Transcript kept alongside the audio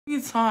Every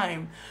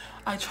time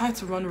I try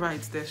to run right,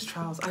 there's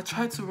trials. I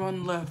try to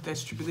run left,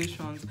 there's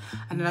tribulations.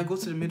 And then I go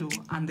to the middle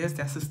and there's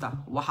their sister,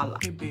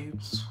 Wahala. Hey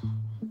babes,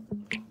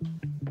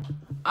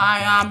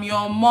 I am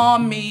your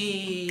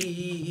mommy.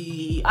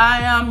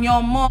 I am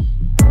your mom.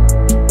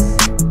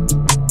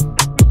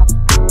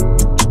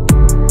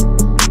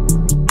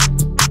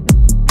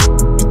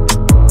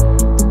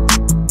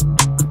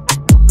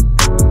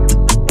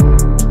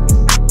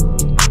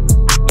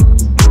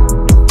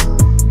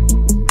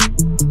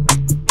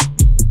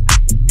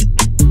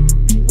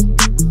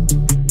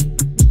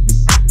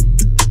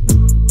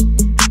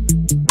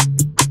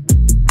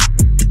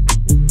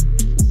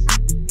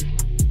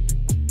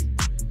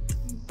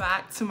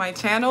 To my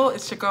channel,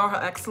 it's your girl,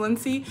 Her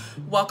Excellency.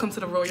 Welcome to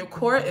the Royal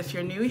Court. If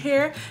you're new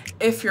here,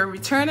 if you're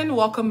returning,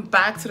 welcome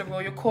back to the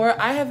Royal Court.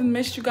 I have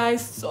missed you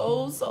guys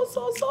so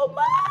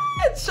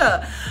much.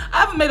 I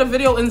haven't made a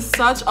video in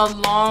such a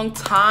long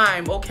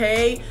time,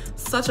 okay?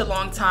 Such a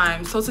long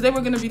time. So today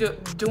we're gonna be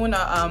doing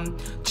a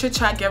chit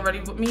chat, get ready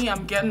with me.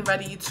 I'm getting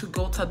ready to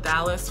go to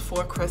Dallas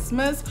for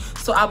Christmas.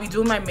 So I'll be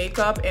doing my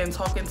makeup and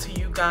talking to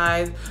you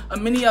guys, a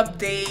mini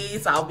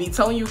updates. I'll be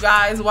telling you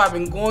guys what I've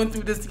been going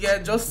through this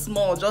year, just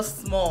small.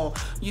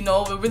 You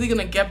know, we're really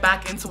gonna get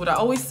back into it. I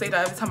always say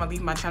that every time I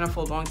leave my channel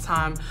for a long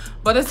time,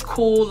 but it's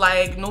cool.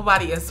 Like,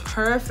 nobody is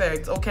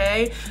perfect,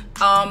 okay?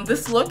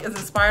 This look is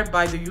inspired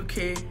by the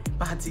UK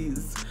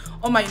baddies.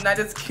 Oh, my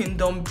United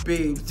Kingdom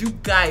babes, you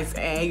guys,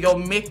 and your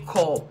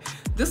makeup.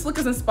 This look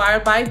is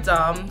inspired by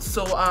them.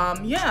 So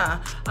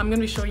yeah, I'm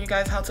gonna be showing you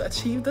guys how to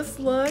achieve this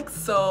look.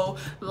 So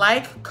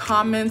like,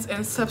 comment,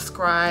 and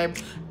subscribe,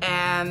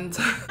 and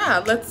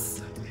yeah,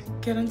 let's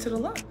get into the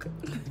look.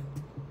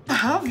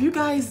 How have you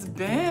guys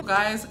been?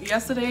 Guys,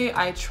 yesterday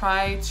I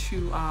tried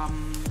to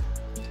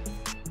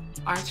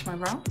arch my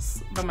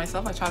brows by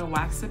myself. I tried to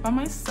wax it by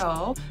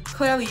myself.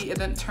 Clearly it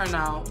didn't turn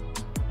out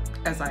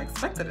as I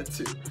expected it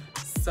to.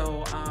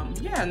 So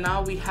yeah,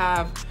 now we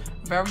have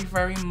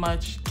very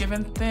much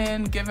given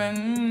thin,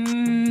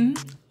 given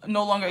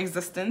no longer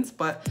existence,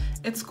 but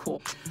it's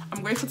cool.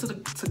 I'm grateful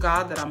to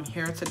God that I'm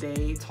here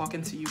today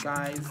talking to you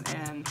guys,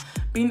 and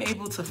being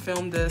able to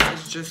film this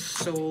is just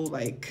so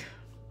like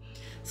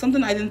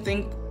something I didn't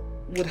think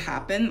would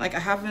happen. Like,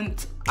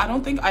 I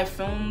don't think I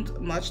filmed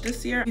much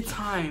this year.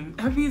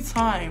 Every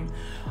time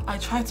I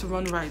try to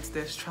run right,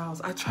 there's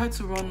trials. I try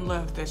to run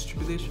left, there's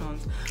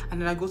tribulations.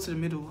 And then I go to the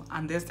middle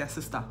and there's their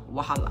sister,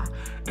 Wahala.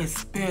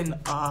 It's been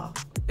a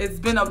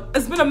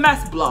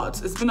mess, blood.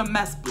 It's been a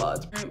mess,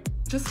 blood. I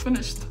just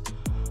finished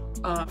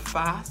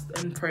fast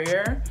and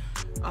prayer.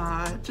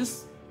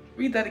 Just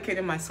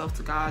rededicating myself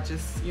to God,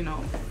 just, you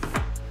know,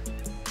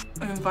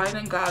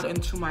 inviting God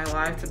into my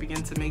life to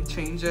begin to make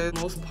changes. For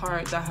the most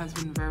part, that has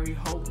been very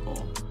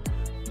helpful.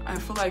 I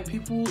feel like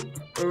people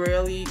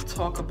rarely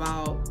talk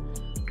about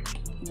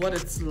what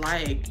it's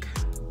like,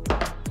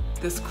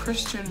 this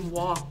Christian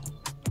walk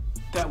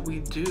that we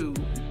do.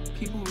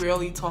 People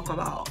rarely talk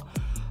about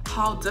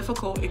how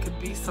difficult it could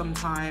be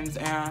sometimes,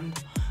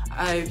 and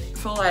I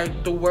feel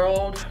like the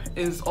world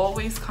is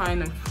always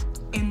kind of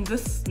in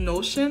this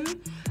notion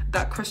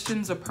that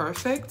Christians are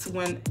perfect,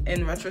 when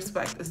in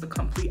retrospect it's the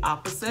complete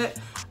opposite.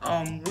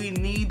 We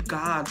need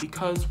God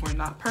because we're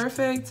not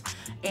perfect,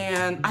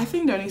 and I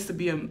think there needs to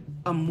be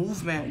a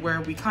movement where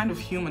we kind of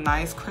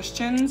humanize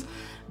Christians,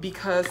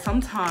 because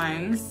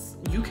sometimes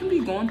you can be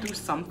going through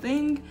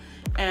something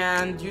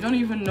and you don't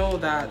even know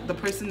that the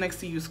person next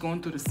to you is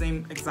going through the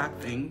same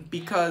exact thing,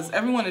 because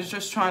everyone is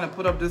just trying to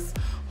put up this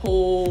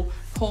whole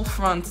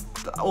front.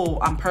 Oh,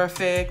 I'm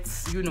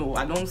perfect, you know,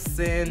 I don't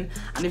sin,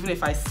 and even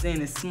if I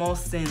sin, it's small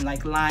sin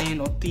like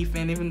lying or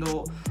thieving, even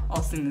though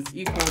all sin is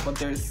equal, but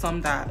there's some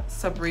that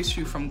separates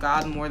you from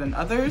God more than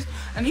others.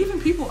 And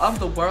even people of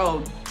the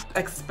world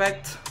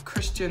expect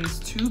Christians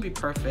to be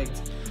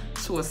perfect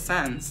to a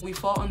sense. We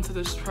fall into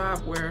this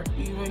trap where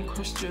even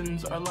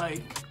Christians are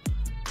like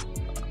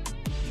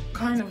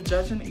kind of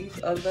judging each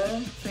other,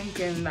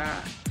 thinking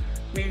that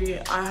maybe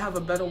I have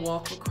a better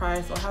walk with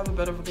Christ or have a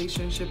better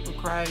relationship with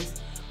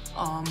Christ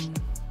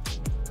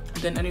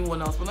than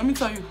anyone else. But let me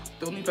tell you,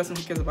 the only person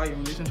who cares about your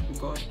relationship with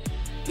God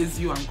is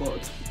you and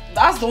God.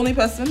 That's the only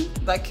person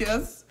that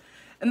cares,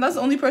 and that's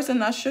the only person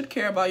that should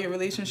care about your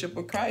relationship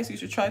with Christ. You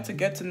should try to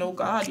get to know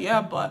God,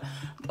 yeah, but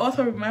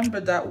also remember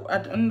that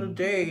at the end of the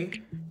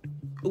day,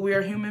 we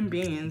are human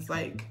beings.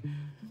 Like,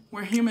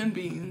 we're human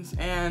beings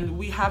and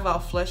we have our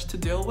flesh to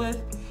deal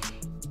with.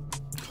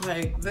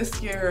 Like,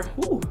 this year,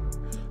 whew,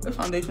 the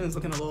foundation is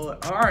looking a little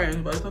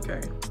orange, but it's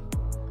okay.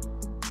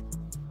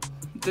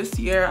 This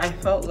year, I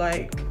felt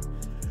like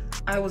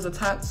I was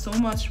attacked so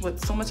much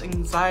with so much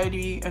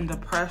anxiety and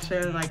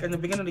depression. Like, in the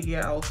beginning of the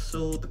year, I was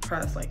so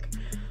depressed. Like,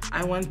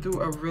 I went through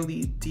a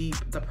really deep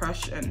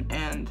depression,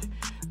 and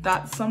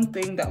that's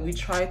something that we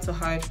try to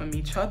hide from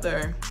each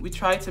other. We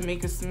try to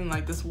make it seem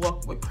like this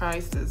walk with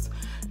Christ is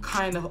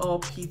kind of all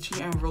peachy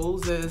and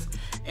roses,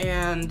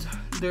 and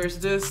there's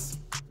this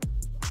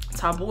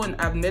taboo in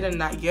admitting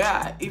that,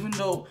 yeah, even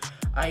though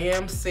I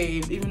am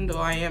saved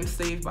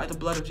by the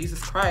blood of Jesus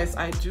Christ,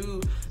 I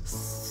do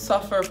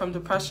suffer from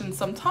depression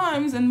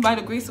sometimes, and by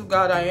the grace of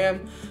God, I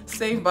am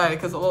saved by it,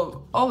 because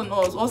all in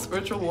all, it's all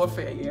spiritual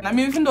warfare. Yeah? I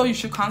mean, even though you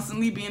should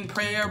constantly be in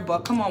prayer,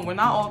 but come on, we're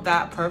not all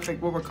that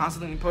perfect where we're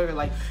constantly in prayer.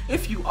 Like,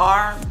 if you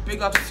are,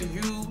 big ups to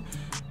you.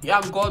 Yeah,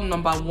 God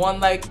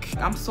 #1. Like,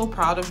 I'm so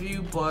proud of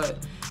you,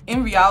 but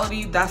in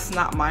reality, that's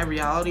not my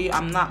reality.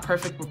 I'm not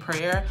perfect with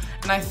prayer,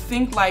 and I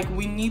think like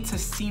we need to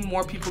see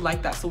more people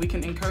like that so we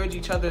can encourage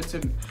each other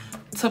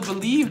to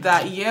believe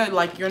that, yeah,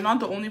 like, you're not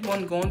the only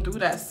one going through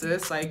that,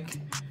 sis. Like,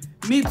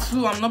 me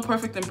too, I'm not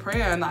perfect in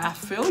prayer, and I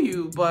feel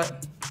you,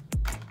 but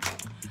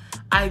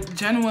I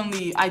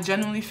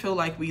genuinely feel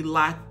like we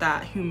lack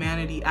that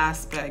humanity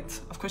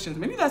aspect of Christians.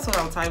 Maybe that's what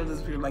I'll title this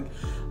video, like,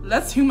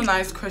 let's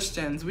humanize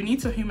Christians. We need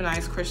to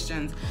humanize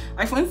Christians.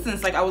 Like, for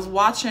instance, like,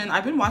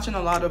 I've been watching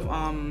a lot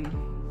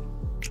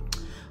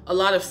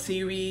of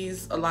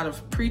series, a lot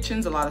of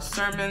preachings, a lot of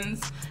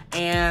sermons,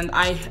 and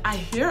I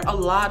hear a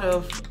lot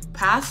of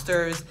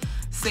pastors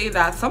say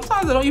that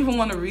sometimes they don't even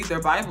want to read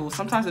their Bible.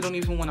 Sometimes they don't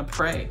even want to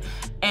pray.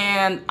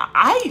 And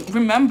I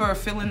remember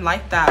feeling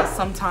like that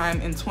sometime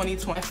in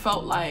 2020. I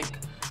felt like,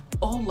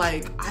 oh,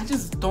 like, I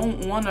just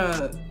don't want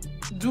to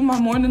do my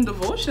morning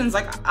devotions.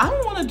 Like, I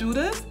don't want to do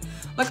this.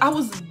 Like, I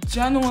was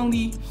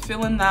genuinely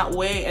feeling that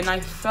way, and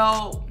I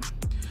felt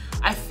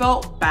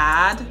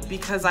bad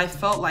because I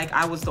felt like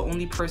I was the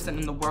only person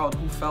in the world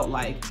who felt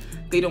like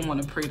they don't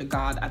want to pray to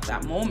God at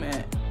that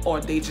moment,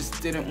 or they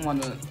just didn't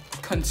want to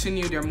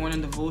continue their morning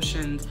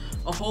devotions.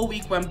 A whole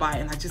week went by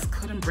and I just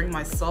couldn't bring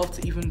myself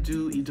to even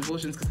do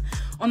devotions, because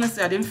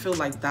honestly I didn't feel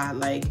like that.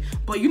 Like,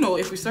 but you know,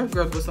 if we serve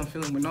God with some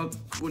feeling, we're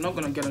not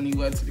gonna get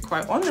anywhere, to be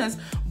quite honest.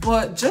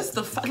 But just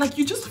the fact, like,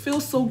 you just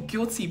feel so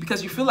guilty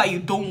because you feel like you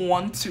don't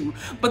want to,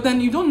 but then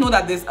you don't know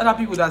that there's other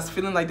people that's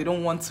feeling like they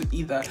don't want to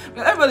either.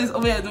 But everybody's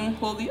over here doing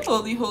holy,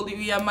 holy, holy,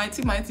 we are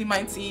mighty, mighty,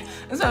 mighty.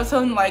 Instead of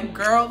telling, like,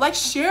 girl, like,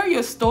 share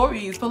your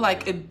stories. But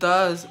like, it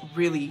does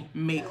really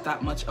make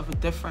that much of a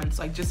difference.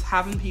 Like, just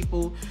having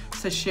people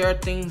to share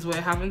things with,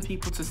 having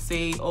people to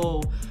say,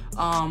 oh,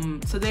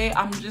 today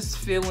I'm just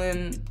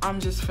feeling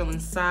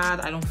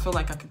sad. I don't feel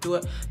like I could do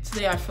it.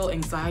 Today I feel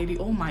anxiety.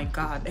 Oh my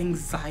God,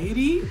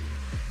 anxiety?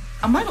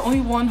 Am I the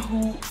only one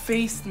who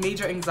faced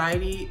major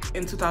anxiety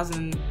in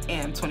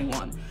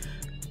 2021?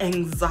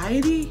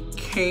 Anxiety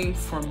came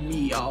from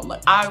me, y'all.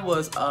 Like, I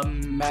was a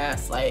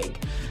mess. Like,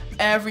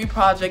 every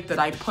project that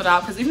I put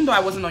out, because even though I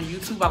wasn't on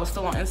YouTube, I was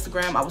still on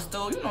Instagram, I was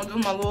still, you know,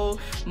 doing my little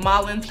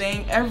modeling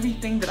thing.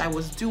 Everything that I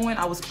was doing,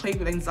 I was plagued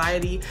with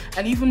anxiety.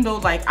 And even though,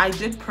 like, I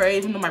did pray,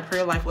 even though my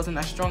prayer life wasn't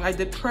that strong, I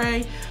did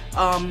pray,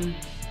 and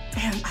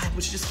I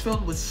was just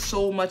filled with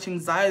so much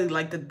anxiety.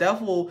 Like, the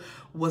devil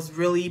was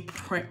really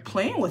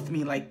playing with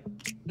me. Like,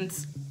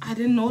 I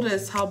didn't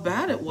notice how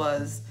bad it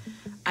was.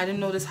 I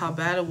didn't notice how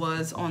bad it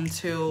was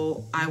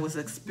until I was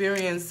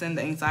experiencing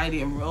the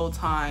anxiety in real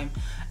time,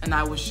 and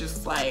I was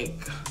just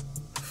like,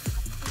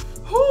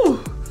 whew,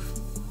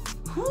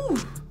 whew.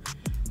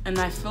 And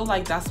I feel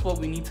like that's what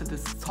we need to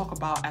talk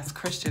about as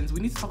Christians.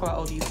 We need to talk about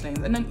all these things.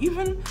 And then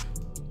even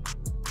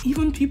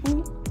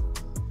people,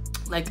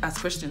 like, as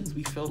Christians,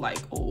 we feel like,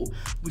 oh,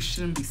 we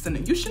shouldn't be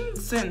sinning. You shouldn't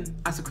sin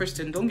as a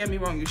Christian. Don't get me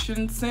wrong. You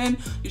shouldn't sin.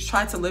 You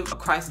try to live a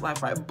Christ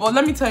life, right? But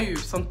let me tell you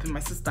something,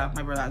 my sister,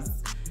 my brothers.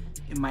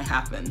 It might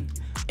happen.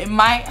 It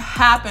might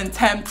happen.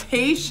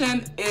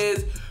 Temptation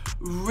is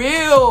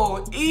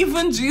real.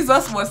 Even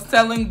Jesus was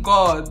telling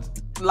God,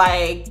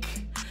 like,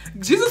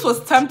 Jesus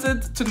was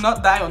tempted to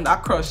not die on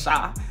that cross.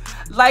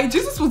 Like,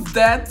 Jesus was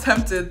dead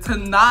tempted to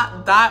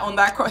not die on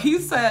that cross. He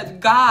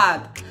said,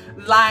 God,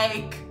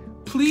 like,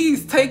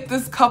 please take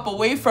this cup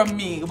away from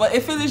me. But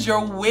if it is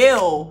your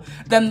will,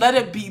 then let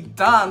it be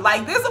done.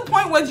 Like, there's a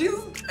point where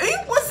Jesus, he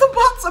was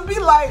about to be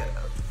like,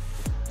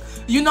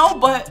 you know,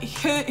 but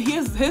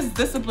his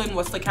discipline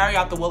was to carry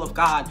out the will of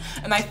God.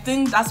 And I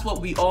think that's what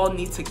we all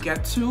need to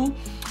get to.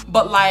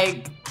 But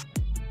like,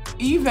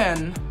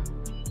 even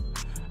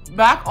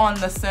back on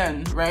the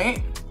sin,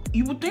 right?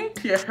 You would think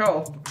to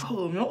yourself,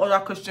 oh, no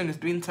other Christian is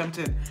being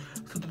tempted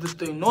to do this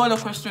thing. No other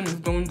Christian is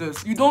doing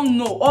this. You don't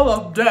know, all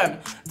of them.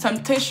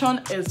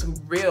 Temptation is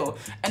real.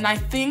 And I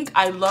think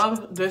I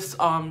love this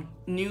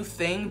new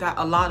thing that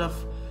a lot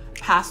of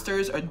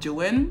pastors are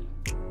doing,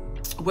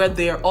 where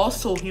they're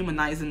also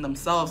humanizing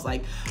themselves.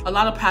 Like, a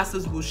lot of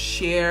pastors will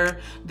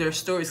share their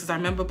stories, because I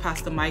remember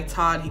Pastor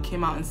Todd, he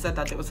came out and said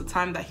that there was a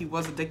time that he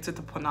was addicted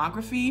to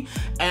pornography,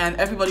 and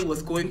everybody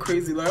was going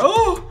crazy, like,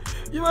 oh,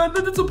 you were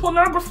addicted to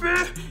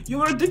pornography, you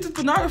were addicted to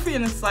pornography.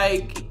 And it's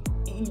like,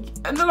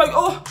 and they're like,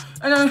 oh,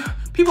 and then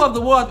people of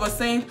the world were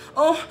saying,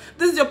 oh,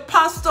 this is your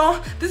pastor,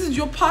 this is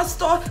your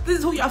pastor, this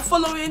is who you're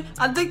following,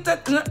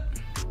 addicted.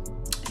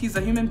 He's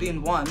a human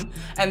being, one.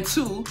 And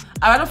two,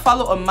 I'd rather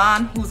follow a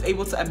man who's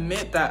able to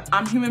admit that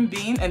I'm human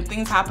being and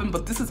things happen,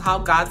 but this is how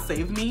God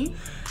saved me,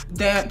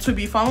 than to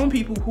be following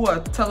people who are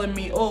telling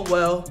me, oh,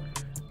 well,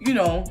 you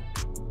know,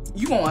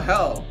 you going to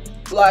hell.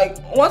 Like,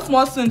 what's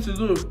more sin to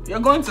do? You're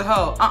going to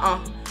hell.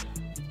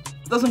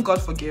 Doesn't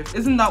God forgive?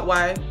 Isn't that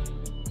why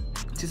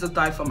Jesus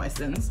died for my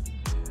sins?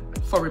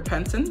 For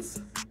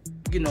repentance,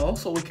 you know,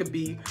 so I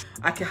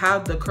could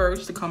have the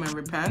courage to come and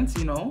repent,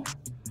 you know.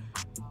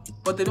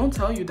 But they don't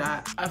tell you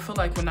that. I feel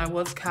like when I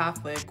was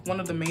Catholic, one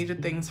of the major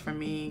things for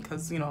me,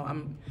 because, you know,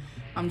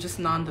 I'm just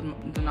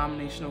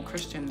non-denominational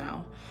Christian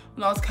now.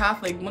 When I was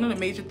Catholic, one of the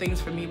major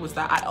things for me was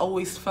that I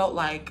always felt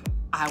like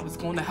I was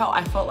going to hell.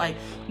 I felt like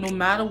no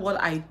matter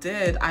what I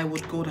did, I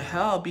would go to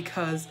hell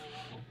because,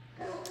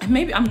 and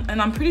maybe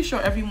I'm pretty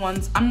sure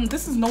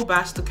this is no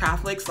bash to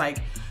Catholics. Like,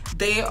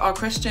 they are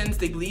Christians,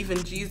 they believe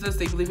in Jesus,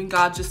 they believe in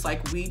God just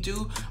like we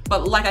do.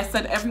 But like I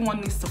said,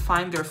 everyone needs to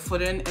find their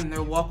footing in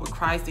their walk with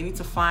Christ. They need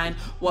to find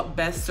what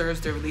best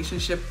serves their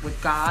relationship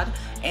with God.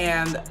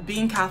 And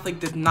being Catholic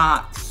did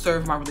not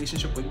serve my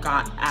relationship with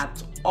God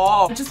at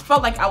all. I just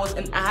felt like I was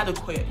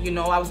inadequate, you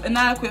know? I was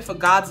inadequate for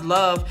God's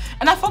love.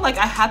 And I felt like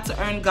I had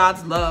to earn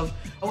God's love.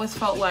 I always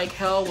felt like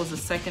hell was a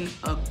second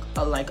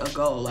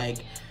ago.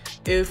 Like,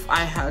 if I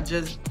had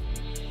just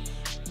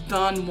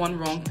done one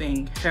wrong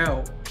thing,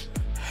 hell.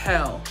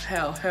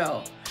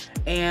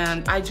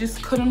 And I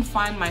just couldn't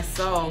find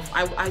myself.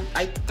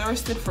 I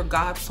thirsted for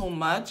God so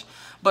much,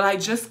 but I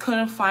just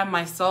couldn't find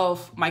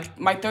myself, my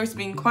thirst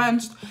being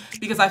quenched,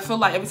 because I feel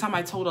like every time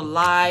I told a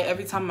lie,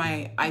 every time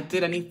I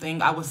did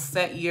anything, I was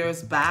set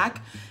years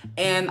back,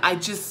 and I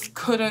just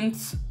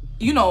couldn't,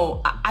 you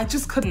know, I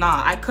just could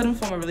not. I couldn't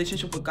form a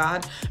relationship with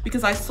God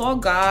because I saw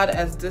God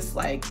as this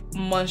like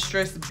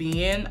monstrous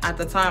being at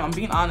the time. I'm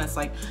being honest.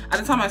 Like, at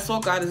the time I saw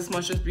God as this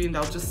monstrous being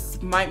that would just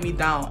smite me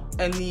down.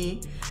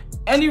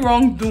 Any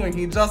wrongdoing,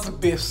 he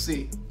just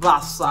busy.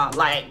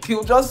 Like,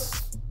 he'll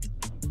just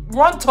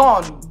run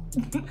on.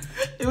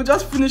 It would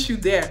just finish you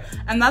there.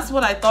 And that's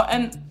what I thought.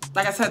 And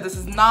like I said, this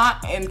is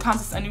not in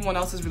context to anyone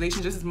else's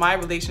relationship. This is my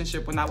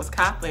relationship when I was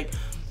Catholic.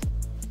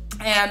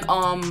 And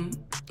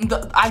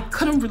I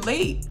couldn't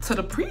relate to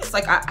the priest.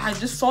 Like, I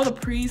just saw the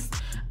priest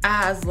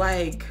as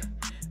like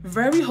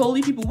very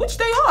holy people, which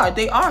they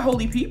are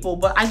holy people,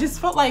 but I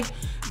just felt like,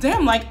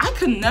 damn, like I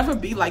could never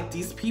be like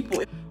these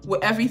people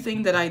with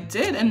everything that I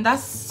did. And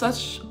that's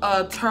such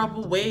a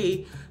terrible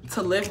way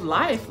to live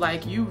life.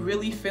 Like, you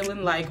really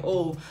feeling like,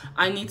 oh,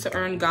 I need to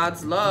earn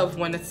God's love,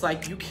 when it's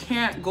like you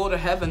can't go to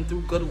heaven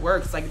through good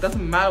works. Like, it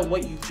doesn't matter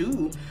what you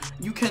do,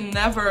 you can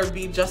never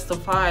be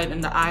justified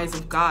in the eyes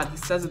of God. He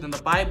says it in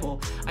the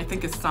Bible. I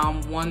think it's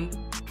Psalm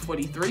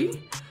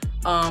 143.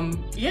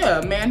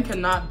 Yeah, man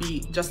cannot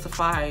be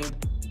justified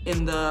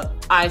in the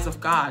eyes of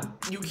God.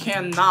 You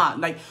cannot.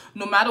 Like,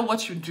 no matter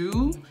what you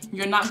do,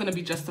 you're not gonna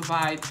be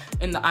justified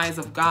in the eyes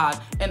of God.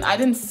 And I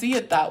didn't see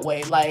it that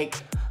way.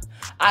 Like,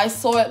 I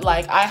saw it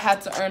like I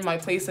had to earn my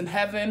place in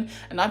heaven,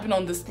 and I've been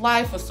on this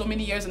life for so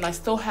many years and I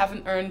still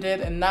haven't earned it,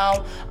 and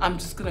now I'm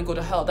just gonna go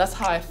to hell. That's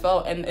how I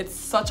felt. And it's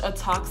such a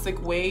toxic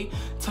way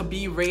to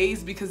be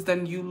raised, because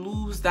then you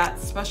lose that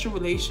special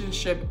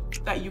relationship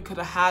that you could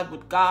have had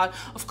with God.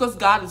 Of course,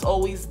 God is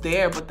always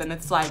there, but then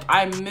it's like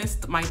I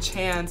missed my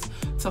chance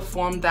to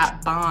form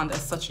that bond at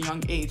such a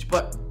young age.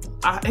 But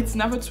it's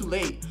never too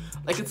late.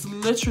 Like, it's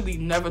literally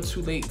never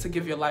too late to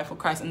give your life for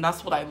Christ. And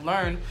that's what I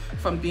learned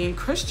from being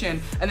Christian.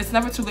 And it's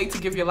never too late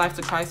to give your life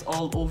to Christ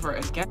all over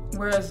again.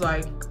 Whereas,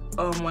 like,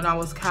 when I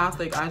was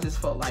Catholic, I just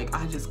felt like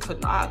I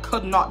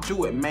could not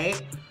do it,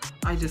 mate.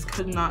 I just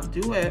could not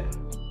do it.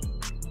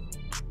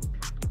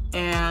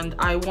 And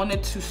I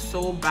wanted to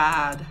so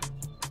bad.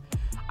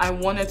 I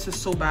wanted to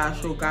so bad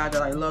show God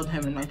that I loved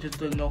him, and I just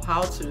didn't know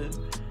how to.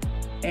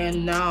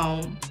 And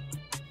now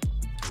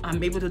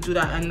I'm able to do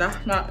that. And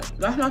that's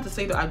not to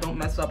say that I don't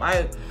mess up.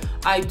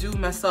 I do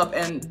mess up.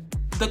 And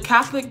the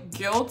Catholic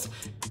guilt,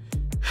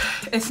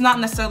 it's not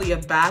necessarily a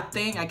bad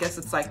thing. I guess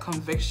it's like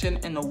conviction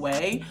in a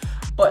way,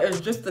 but it's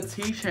just the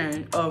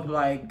teaching of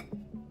like,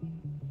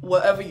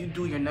 whatever you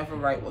do, you're never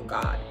right with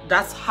God.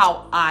 That's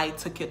how I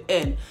took it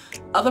in.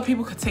 Other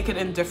people could take it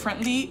in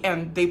differently,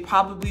 and they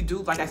probably do.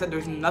 Like I said,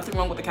 there's nothing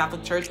wrong with the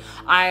Catholic Church.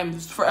 I am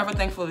forever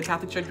thankful for the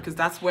Catholic Church, because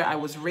that's where I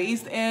was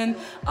raised in.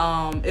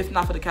 If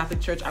not for the Catholic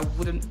Church, I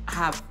wouldn't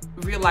have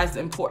realized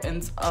the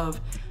importance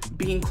of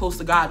being close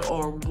to God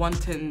or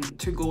wanting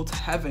to go to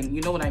heaven.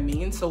 You know what I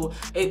mean? So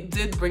it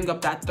did bring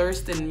up that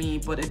thirst in me,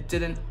 but it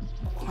didn't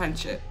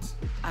quench it.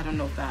 I don't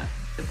know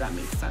if that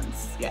makes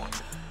sense. Yeah.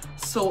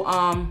 So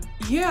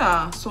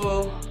yeah,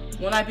 so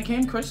when I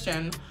became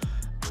Christian,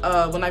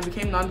 when I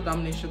became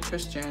non-denominational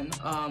Christian,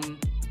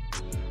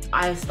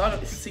 I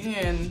started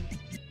seeing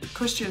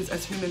Christians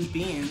as human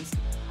beings.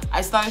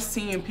 I started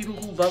seeing people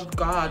who loved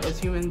God as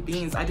human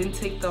beings. I didn't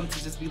take them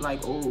to just be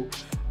like, oh,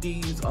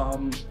 these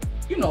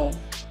you know,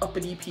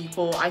 uppity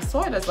people. I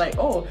saw it as like,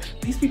 oh,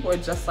 these people are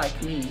just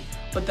like me.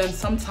 But then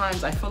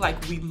sometimes I feel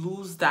like we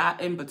lose that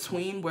in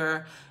between,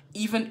 where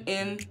even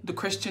in the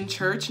Christian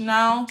church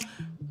now,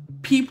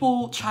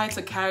 people try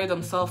to carry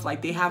themselves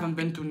like they haven't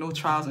been through no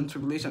trials and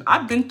tribulations.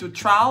 I've been through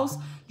trials,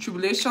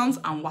 tribulations,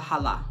 and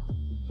wahala.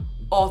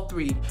 All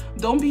three.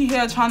 Don't be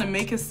here trying to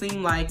make it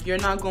seem like you're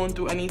not going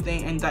through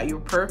anything and that you're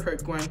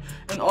perfect, when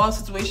in all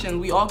situations,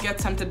 we all get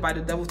tempted by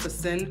the devil to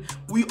sin.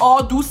 We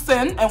all do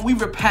sin and we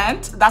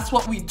repent. That's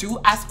what we do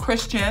as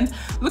Christians.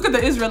 Look at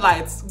the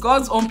Israelites,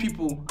 God's own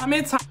people. I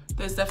mean,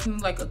 there's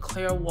definitely like a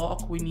clear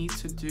walk we need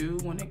to do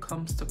when it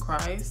comes to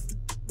Christ.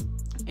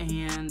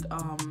 And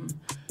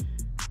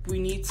We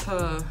need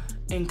to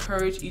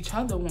encourage each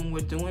other when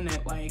we're doing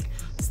it. Like,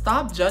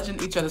 stop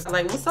judging each other.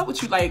 Like, what's up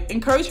with you? Like,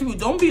 encourage people.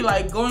 Don't be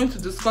like going to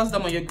discuss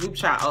them on your group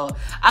chat. Or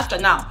after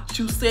now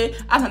she'll say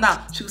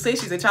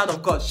she's a child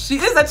of God. She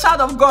is a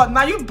child of God.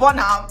 Now you burn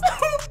her.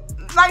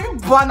 Now you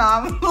burn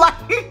her.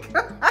 Like,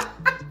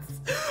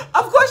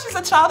 of course she's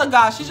a child of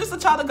God. She's just a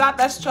child of God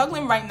that's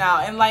struggling right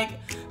now, and like,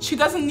 she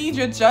doesn't need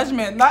your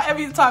judgment. Not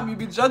every time you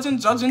be judging.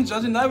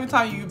 Not every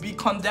time you be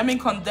condemning.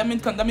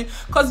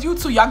 Because you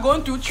too, you're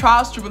going through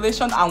trials,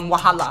 tribulation, and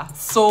wahala.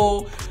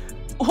 So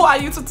who are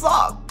you to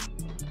talk?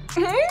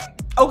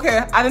 Okay,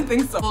 I didn't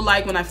think so. So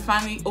like, when I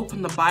finally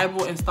opened the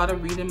Bible and started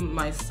reading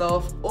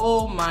myself,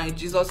 oh my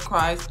Jesus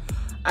Christ,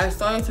 I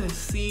started to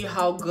see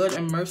how good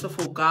and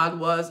merciful God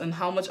was, and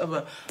how much of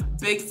a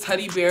big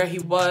teddy bear he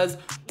was,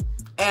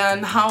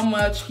 and how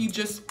much he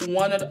just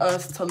wanted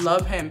us to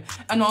love him.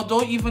 And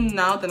although even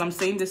now that I'm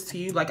saying this to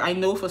you, like, I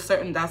know for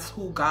certain that's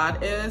who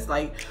God is.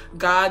 Like,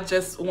 God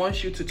just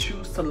wants you to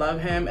choose to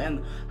love him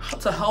and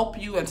to help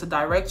you and to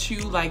direct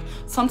you. Like,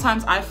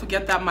 sometimes I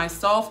forget that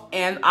myself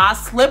and I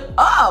slip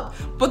up,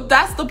 but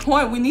that's the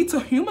point. We need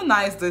to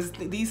humanize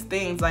these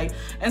things. Like,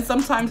 and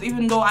sometimes,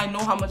 even though I know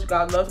how much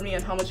God loves me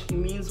and how much he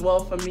means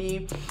well for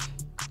me,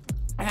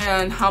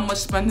 and how much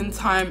spending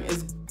time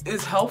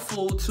is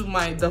helpful to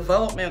my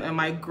development and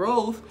my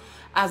growth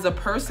as a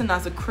person,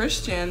 as a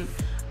Christian,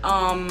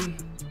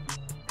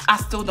 I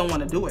still don't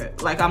want to do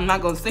it. Like, I'm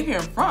not gonna sit here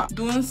in front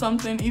doing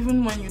something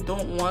even when you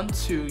don't want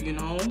to, you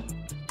know.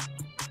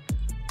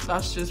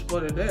 That's just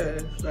what it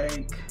is.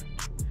 Like,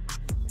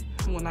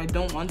 when I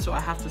don't want to, I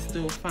have to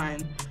still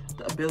find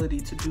the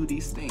ability to do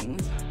these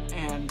things,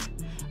 and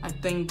I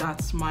think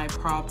that's my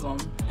problem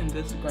in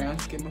this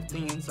grand scheme of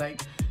things.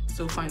 Like,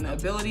 still find the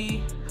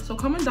ability. So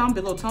comment down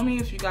below, tell me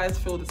if you guys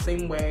feel the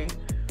same way.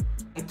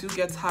 I do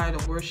get tired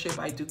of worship.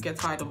 I do get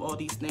tired of all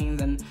these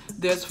things, and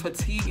there's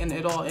fatigue in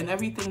it all, in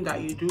everything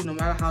that you do, no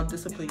matter how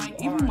disciplined you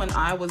are. Even when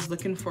I was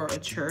looking for a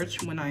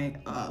church, when I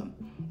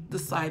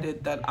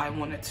decided that I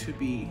wanted to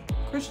be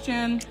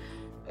Christian,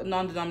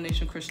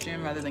 non-denomination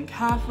Christian rather than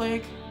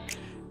Catholic,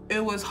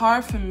 it was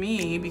hard for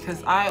me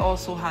because I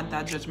also had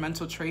that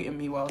judgmental trait in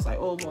me where I was like,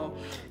 oh, well,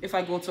 if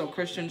I go to a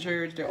Christian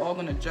church, they're all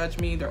gonna judge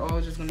me. They're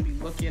all just gonna be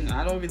looking.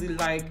 I don't really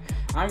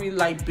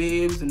like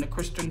babes in the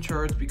Christian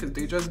church because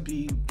they just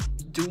be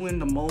doing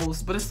the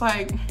most. But it's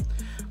like,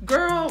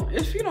 girl,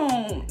 if you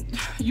don't,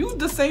 you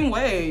the same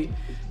way.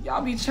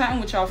 Y'all be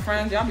chatting with y'all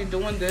friends. Y'all be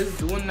doing this,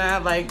 doing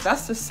that. Like,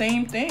 that's the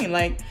same thing.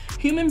 Like,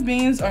 human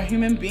beings are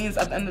human beings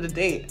at the end of the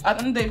day. At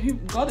the end of the day,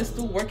 God is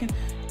still working.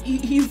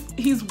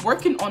 He's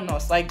working on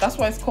us. Like, that's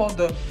why it's called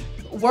the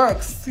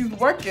works. He's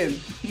working,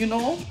 you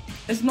know.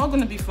 It's not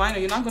going to be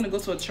final. You're not going to go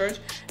to a church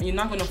and you're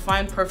not going to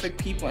find perfect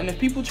people. And if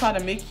people try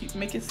to make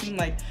it seem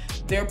like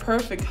they're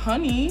perfect,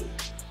 honey,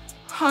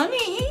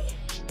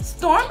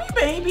 Stormy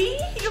baby,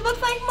 you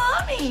look like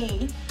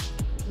mommy.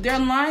 They're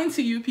lying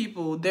to you,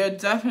 people. They're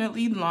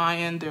definitely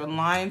lying. They're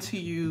lying to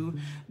you.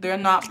 They're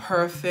not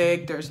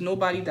perfect. There's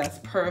nobody that's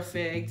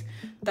perfect.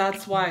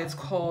 That's why it's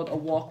called a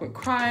walk with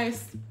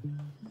Christ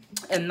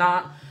and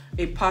not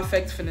a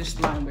perfect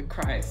finished line with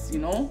Christ, you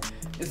know?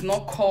 It's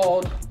not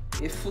called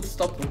a foot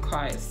stop with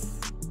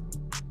Christ.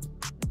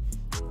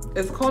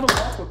 It's called a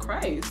walk with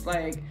Christ.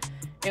 Like,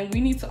 and we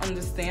need to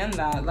understand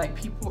that, like,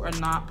 people are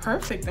not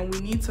perfect, and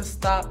we need to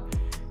stop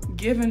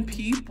giving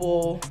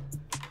people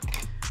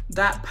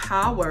that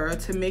power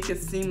to make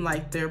it seem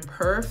like they're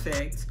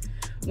perfect,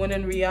 when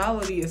in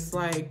reality it's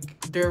like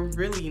they're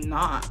really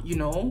not, you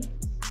know?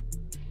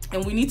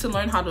 And we need to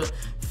learn how to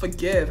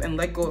forgive and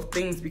let go of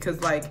things,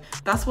 because like,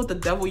 that's what the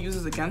devil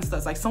uses against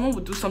us. Like, someone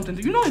would do something,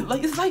 you know,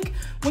 like, it's like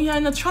when you're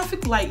in a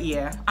traffic light,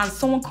 yeah, and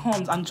someone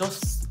comes and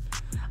just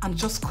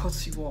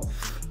cuts you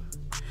off.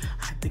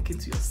 I'm thinking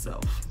to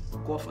yourself,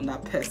 go off on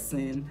that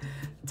person,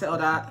 tell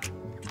that,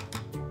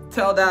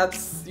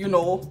 you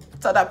know,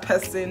 tell that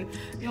person,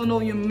 you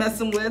know, you're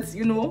messing with,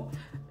 you know,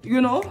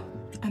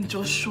 and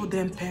just show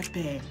them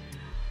pepper.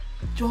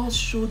 Just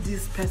show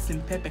this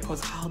person pepper,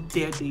 because how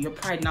dare they? Your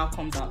pride now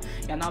comes out.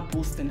 You're not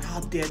boasting. How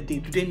dare they?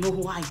 Do they know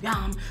who I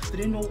am? Do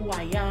they know who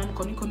I am?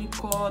 Koni,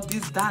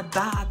 this,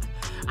 that.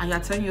 And you're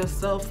telling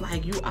yourself,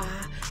 like, you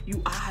are.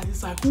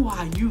 It's like, who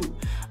are you?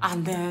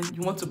 And then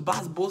you want to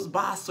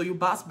boast, so you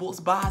boast,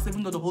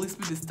 even though the Holy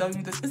Spirit is telling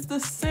you this. It's the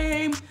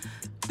same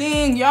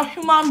thing. You're a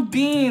human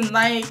being.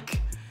 Like,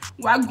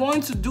 we're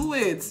going to do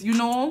it, you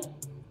know?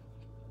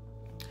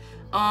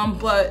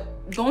 But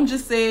don't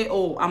just say,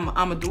 oh, I'm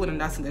gonna do it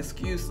and that's an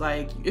excuse.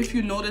 Like, if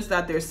you notice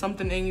that there's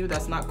something in you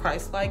that's not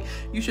Christ-like,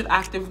 you should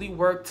actively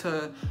work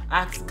to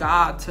ask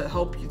God to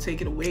help you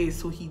take it away,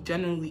 so he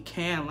genuinely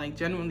can, like,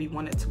 genuinely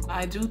want it to.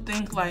 I do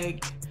think,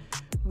 like,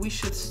 we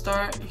should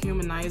start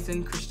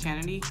humanizing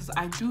Christianity, because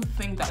I do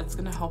think that it's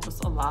gonna help us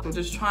a lot. We're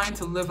just trying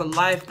to live a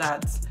life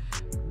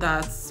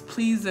that's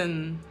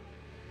pleasing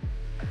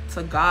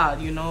to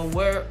God, you know?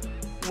 We're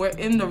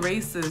in the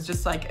races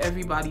just like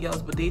everybody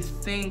else, but we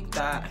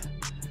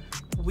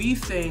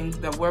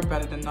think that we're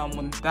better than them,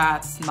 when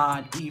that's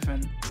not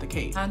even the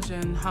case.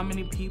 Imagine how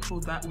many people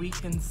that we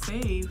can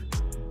save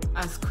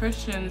as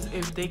Christians,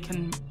 if they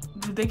can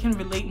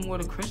relate more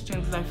to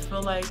Christians. Because I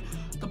feel like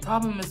the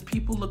problem is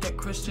people look at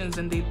Christians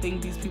and they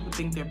think these people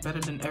think they're better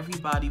than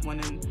everybody,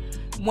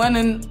 when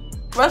in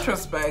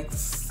retrospect,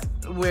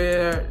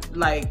 we're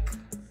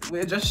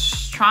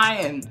just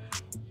trying.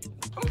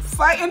 I'm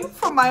fighting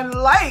for my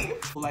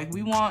life. Like,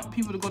 we want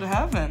people to go to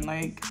heaven.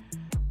 Like,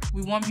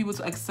 we want people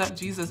to accept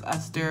Jesus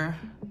as their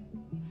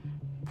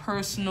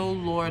personal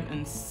Lord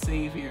and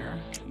Savior,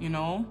 you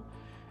know?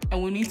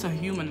 And we need to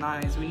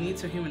humanize. We need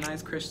to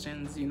humanize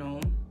Christians, you know?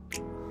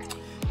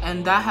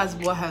 And that has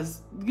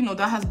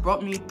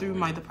brought me through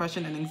my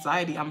depression and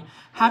anxiety. I'm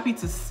happy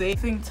to say I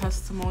think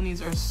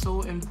testimonies are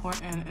so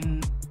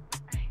important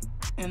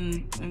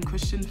in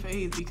Christian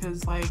faith,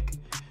 because like,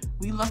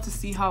 we love to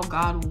see how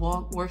God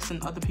works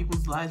in other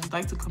people's lives. We'd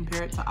like to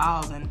compare it to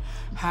ours and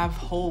have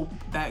hope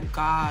that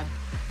God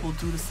will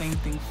do the same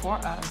thing for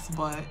us.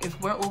 But if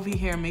we're over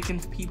here making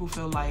people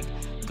feel like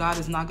God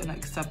is not gonna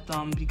accept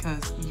them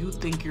because you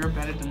think you're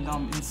better than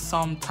them in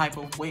some type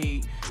of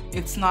way,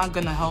 it's not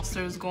gonna help.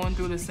 Sisters going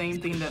through the same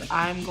thing that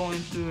I'm going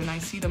through, and I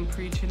see them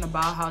preaching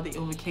about how they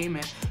overcame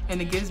it,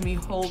 and it gives me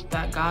hope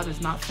that God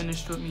is not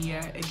finished with me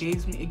yet. It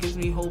gives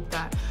me hope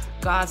that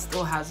God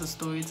still has a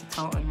story to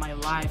tell in my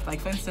life.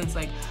 Like, for instance,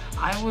 like,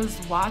 I was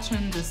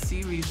watching this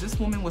series. This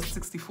woman was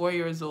 64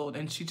 years old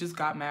and she just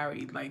got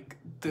married like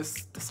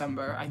this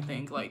December, I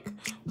think. Like,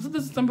 was it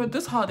this December?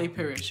 This holiday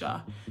period,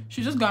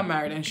 she just got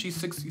married and she's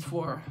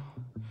 64.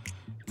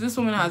 This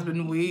woman has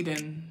been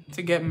waiting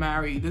to get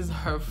married. This is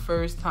her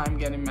first time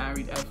getting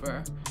married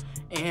ever.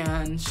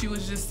 And she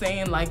was just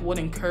saying like what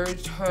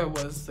encouraged her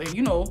was,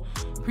 you know,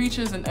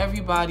 preachers and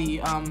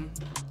everybody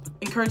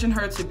encouraging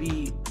her to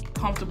be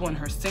comfortable in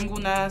her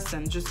singleness,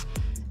 and just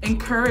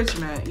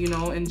encouragement, you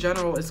know, in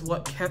general is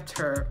what kept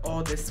her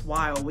all this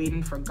while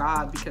waiting for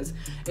God, because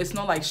it's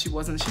not like she's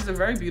a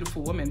very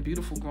beautiful woman,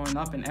 beautiful growing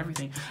up and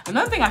everything.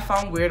 Another thing I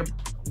found weird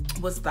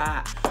was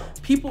that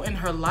people in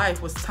her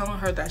life was telling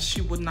her that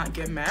she would not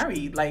get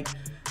married. Like,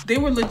 they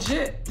were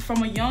legit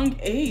from a young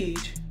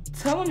age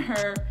telling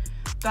her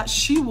that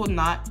she will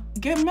not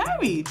get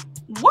married.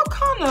 What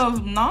kind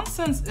of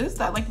nonsense is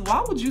that? Like,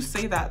 why would you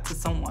say that to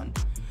someone?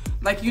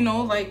 Like, you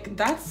know, like,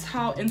 that's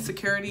how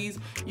insecurities,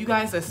 you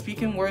guys are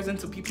speaking words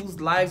into people's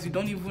lives. You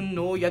don't even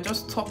know, you're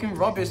just talking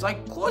rubbish.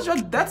 Like, close your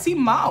dirty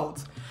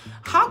mouth.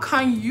 How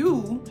can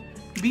you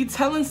be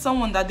telling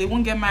someone that they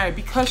won't get married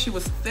because she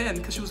was thin,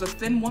 because she was a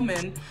thin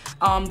woman?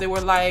 They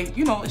were like,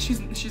 you know,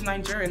 she's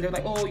Nigerian. They're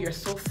like, oh, you're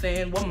so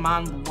thin, what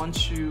man would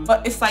want you?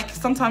 But it's like,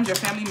 sometimes your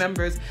family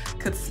members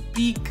could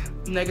speak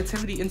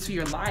negativity into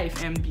your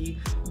life and be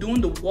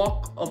doing the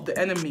walk of the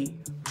enemy.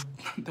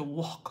 The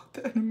walk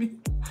of the enemy,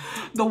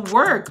 the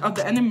work of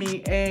the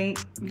enemy,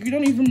 and you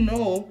don't even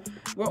know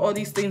where all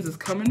these things is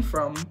coming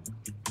from,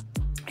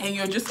 and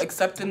you're just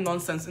accepting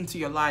nonsense into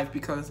your life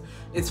because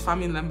it's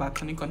family member,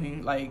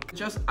 like,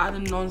 just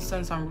adding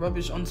nonsense and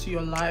rubbish onto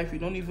your life. You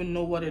don't even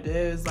know what it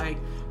is. Like,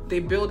 they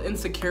build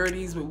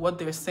insecurities with what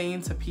they're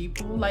saying to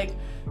people. Like,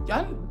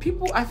 young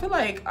people, I feel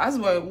like, as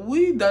well,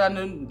 we that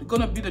are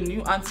gonna be the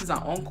new aunties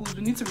and uncles,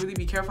 we need to really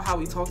be careful how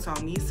we talk to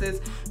our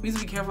nieces. We need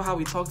to be careful how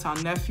we talk to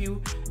our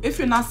nephew. If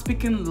you're not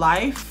speaking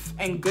life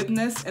and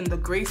goodness and the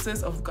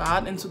graces of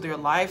God into their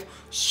life,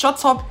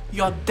 shut up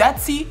your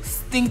dirty,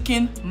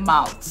 stinking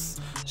mouths.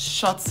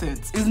 Shut it.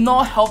 It's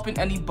not helping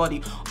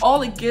anybody.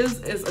 All it gives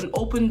is an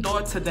open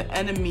door to the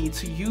enemy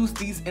to use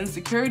these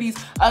insecurities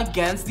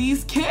against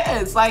these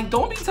kids. Like,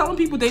 don't be telling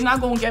people they're not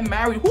gonna get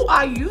married. Who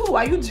are you?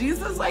 Are you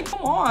Jesus? Like,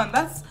 come on,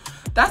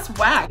 that's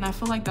whack. And I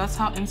feel like that's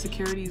how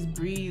insecurities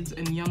breeds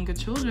in younger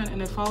children,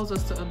 and it follows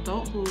us to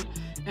adulthood,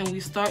 and we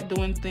start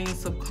doing things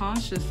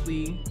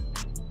subconsciously,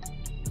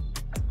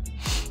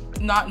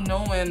 not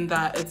knowing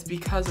that it's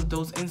because of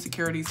those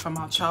insecurities from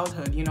our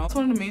childhood, you know? It's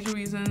one of the major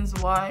reasons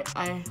why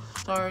I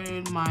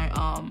started my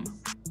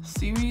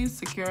series,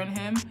 Securing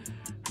Him,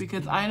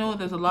 because I know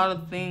there's a lot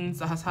of things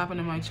that has happened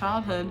in my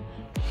childhood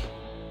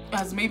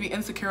as maybe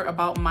insecure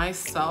about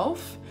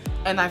myself,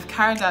 and I've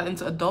carried that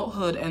into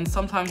adulthood, and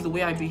sometimes the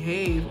way I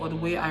behave or the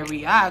way I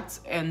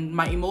react and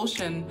my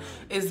emotion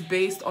is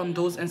based on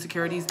those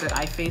insecurities that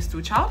I faced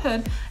through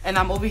childhood, and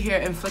I'm over here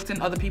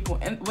inflicting other people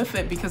with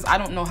it because I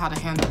don't know how to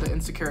handle the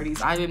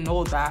insecurities. I didn't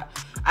know that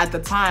at the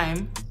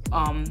time,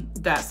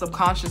 that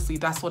subconsciously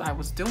that's what I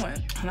was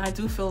doing. And I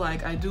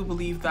do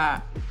believe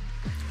that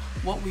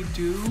what we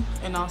do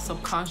in our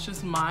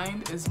subconscious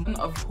mind is one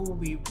of who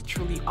we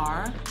truly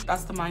are.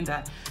 That's the mind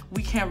that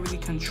we can't really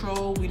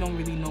control. We don't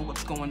really know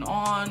what's going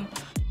on.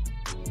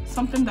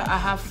 Something that I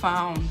have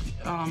found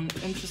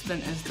interesting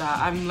is that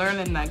I'm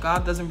learning that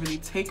God doesn't really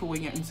take away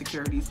your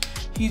insecurities.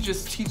 He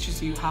just teaches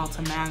you how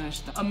to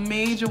manage them. A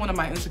major one of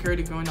my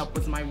insecurity growing up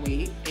was my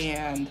weight,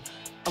 and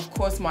of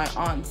course my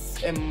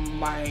aunts and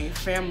my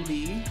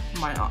family,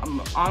 my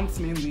aunts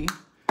mainly,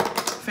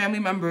 family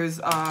members,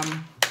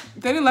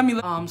 they didn't let me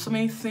so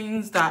many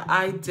things that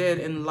I did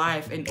in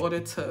life in order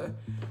to,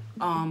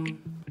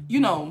 you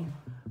know,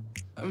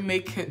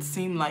 make it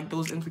seem like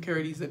those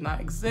insecurities did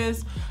not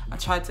exist. I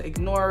tried to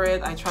ignore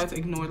it. I tried to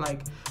ignore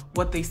like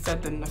what they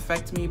said didn't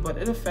affect me, but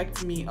it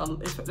affected me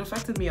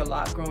a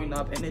lot growing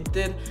up, and it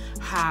did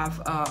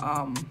have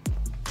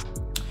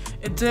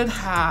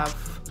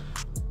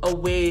a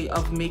way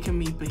of making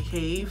me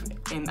behave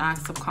and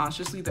act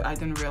subconsciously that I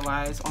didn't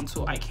realize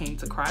until I came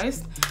to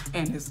Christ.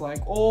 And it's like,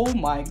 oh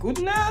my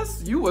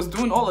goodness, you was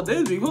doing all of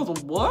this because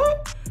of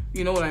what?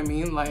 You know what I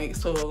mean? Like,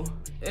 so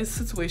it's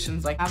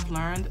situations like I've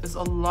learned is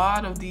a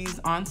lot of these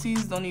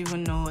aunties don't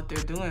even know what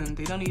they're doing.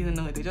 They don't even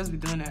know it. They just be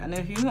doing it. And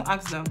if you don't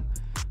ask them,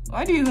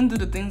 why do you even do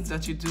the things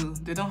that you do?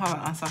 They don't have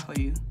an answer for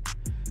you.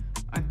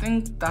 I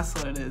think that's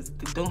what it is.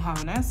 They don't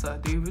have an answer.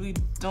 They really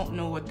don't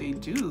know what they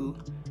do.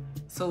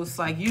 So it's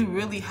like you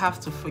really have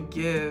to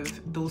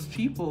forgive those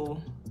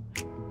people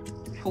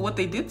for what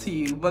they did to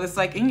you. But it's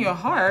like in your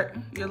heart,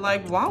 you're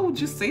like, why would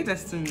you say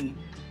this to me?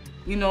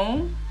 You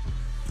know?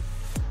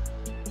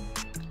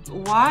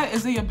 Why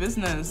is it your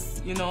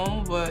business? You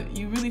know? But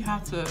you really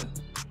have to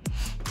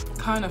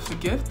kind of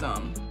forgive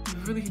them. You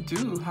really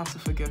do have to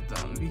forgive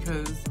them,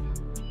 because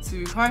to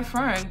be quite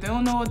frank, they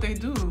don't know what they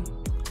do.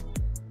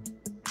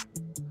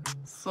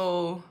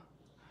 So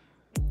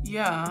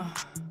yeah,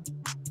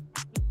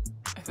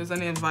 if there's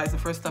any advice, the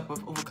first step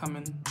of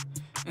overcoming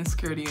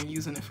insecurity and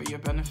using it for your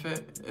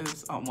benefit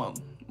is, well,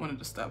 one of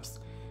the steps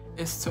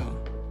is to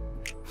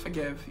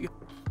forgive.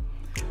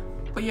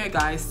 But yeah,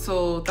 guys,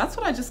 so that's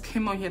what I just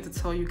came on here to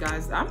tell you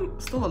guys. I'm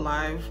still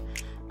alive.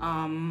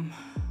 I'm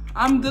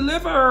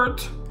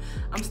delivered.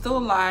 I'm still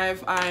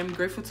alive. I'm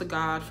grateful to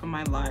God for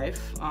my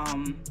life.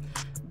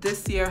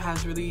 This year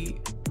has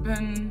really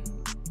been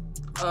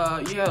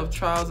a year of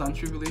trials,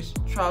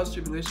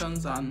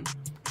 tribulations, and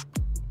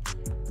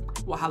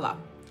wahala.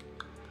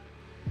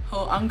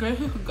 So I'm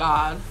grateful to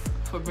God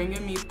for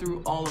bringing me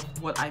through all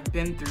of what I've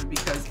been through,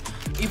 because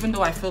even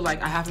though I feel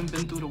like I haven't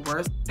been through the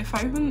worst, if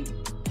I even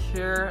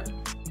hear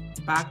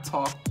back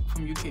talk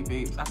from UK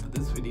babes after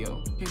this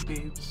video, hey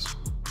babes,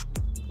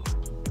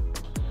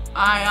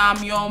 I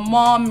am your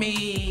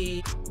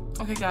mommy.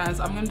 Okay guys,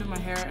 I'm gonna do my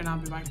hair and I'll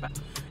be right back.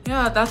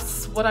 Yeah,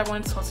 that's what I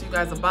wanted to talk to you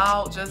guys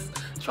about. Just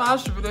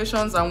trials,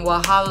 tribulations, and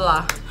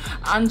wahala.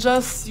 And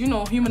just, you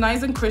know,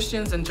 humanizing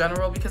Christians in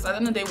general, because at the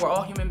end of the day, we're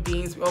all human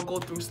beings. We all go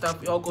through stuff.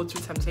 We all go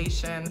through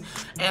temptation.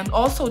 And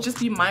also just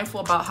be mindful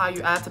about how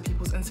you add to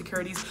people's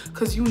insecurities,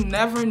 because you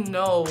never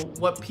know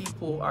what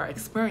people are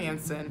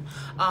experiencing.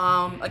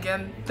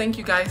 Again, thank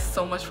you guys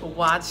so much for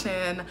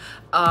watching.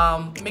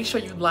 Make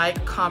sure you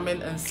like,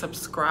 comment, and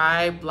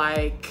subscribe.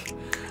 Like,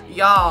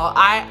 y'all,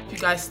 you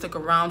guys stick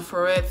around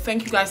for it.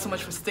 Thank you guys so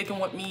much for sticking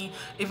with me,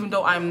 even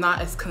though I'm not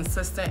as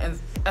consistent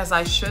as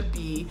I should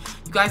be.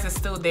 You guys are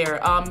still there.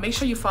 Make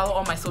sure you follow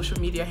all my social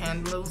media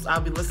handles.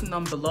 I'll be listing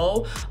them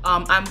below.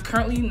 I'm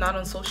currently not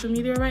on social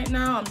media right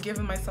now. I'm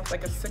giving myself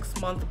like a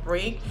 6-month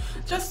break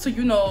just to,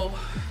 you know,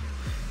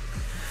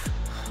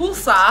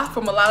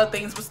 from a lot of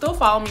things, but still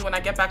follow me. When I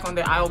get back on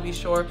there, I will be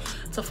sure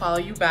to follow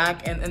you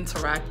back and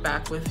interact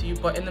back with you.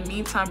 But in the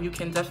meantime, you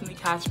can definitely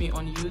catch me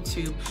on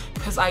YouTube,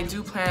 because I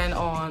do plan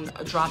on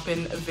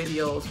dropping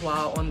videos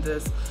while on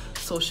this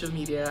social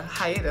media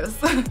hiatus.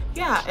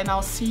 Yeah, and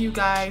I'll see you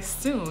guys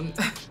soon.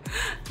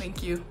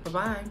 Thank you.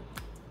 Bye-bye.